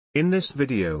In this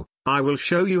video, I will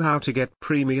show you how to get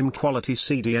premium quality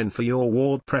CDN for your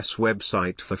WordPress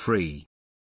website for free.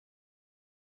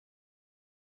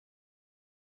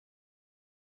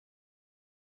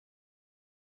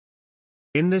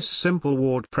 In this simple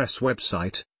WordPress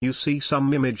website, you see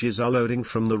some images are loading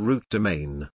from the root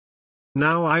domain.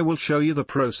 Now I will show you the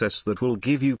process that will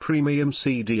give you premium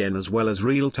CDN as well as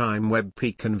real-time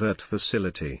WebP convert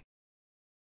facility.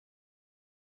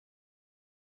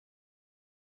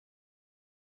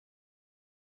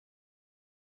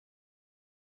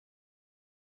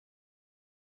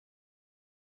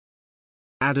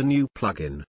 Add a new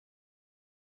plugin.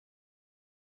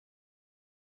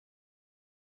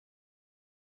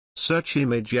 Search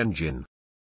ImageEngine.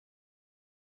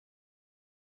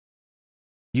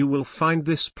 You will find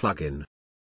this plugin.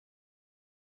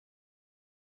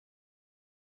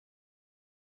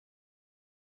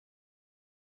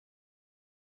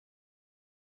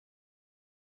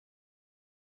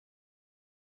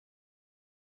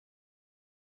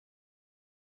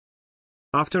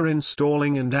 After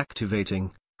installing and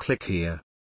activating, click here.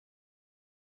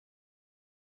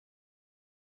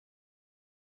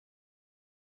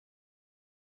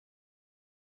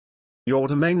 Your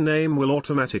domain name will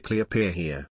automatically appear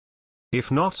here.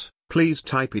 If not, please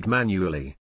type it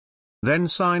manually. Then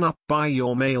sign up by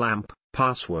your mail AMP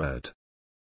password.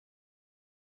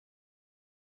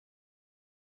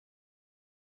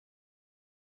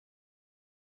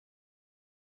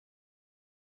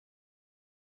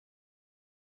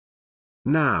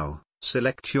 Now,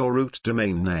 select your root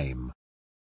domain name.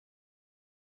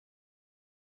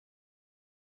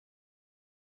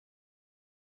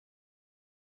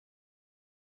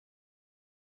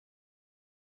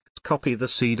 Copy the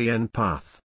CDN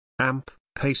path. AMP,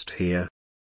 paste here.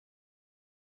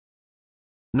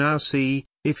 Now see,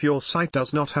 if your site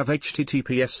does not have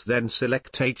HTTPS, then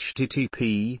select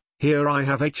HTTP. Here I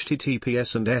have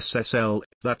HTTPS and SSL,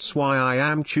 that's why I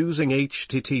am choosing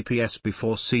HTTPS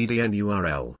before CDN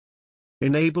URL.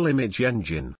 Enable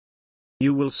ImageEngine.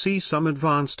 You will see some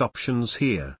advanced options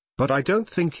here, but I don't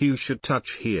think you should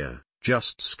touch here,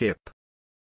 just skip.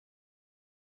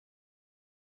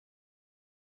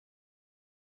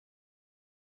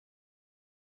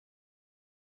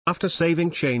 After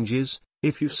saving changes,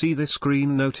 if you see this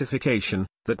green notification,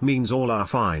 that means all are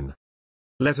fine.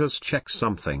 Let us check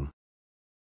something.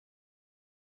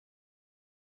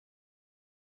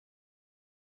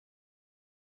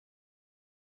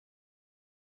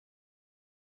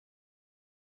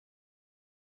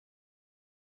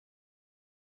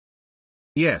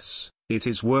 Yes, it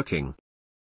is working.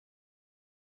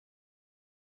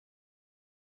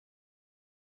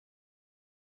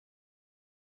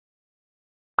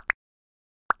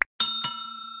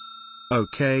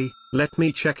 Okay, let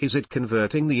me check, is it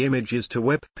converting the images to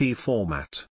WebP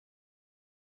format?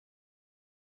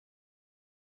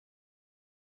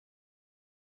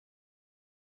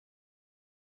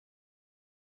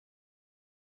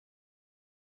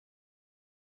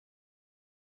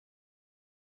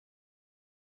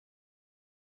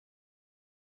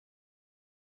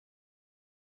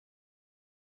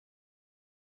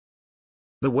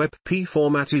 The WebP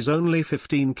format is only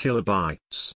 15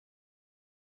 kilobytes.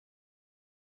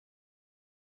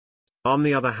 On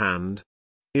the other hand,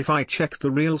 if I check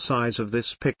the real size of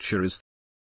this picture is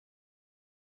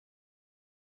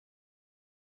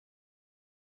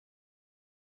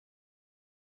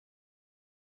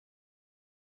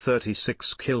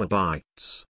 36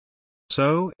 kilobytes.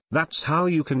 So, that's how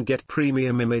you can get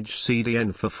premium image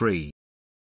CDN for free.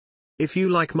 If you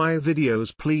like my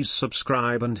videos, please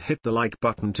subscribe and hit the like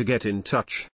button to get in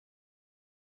touch.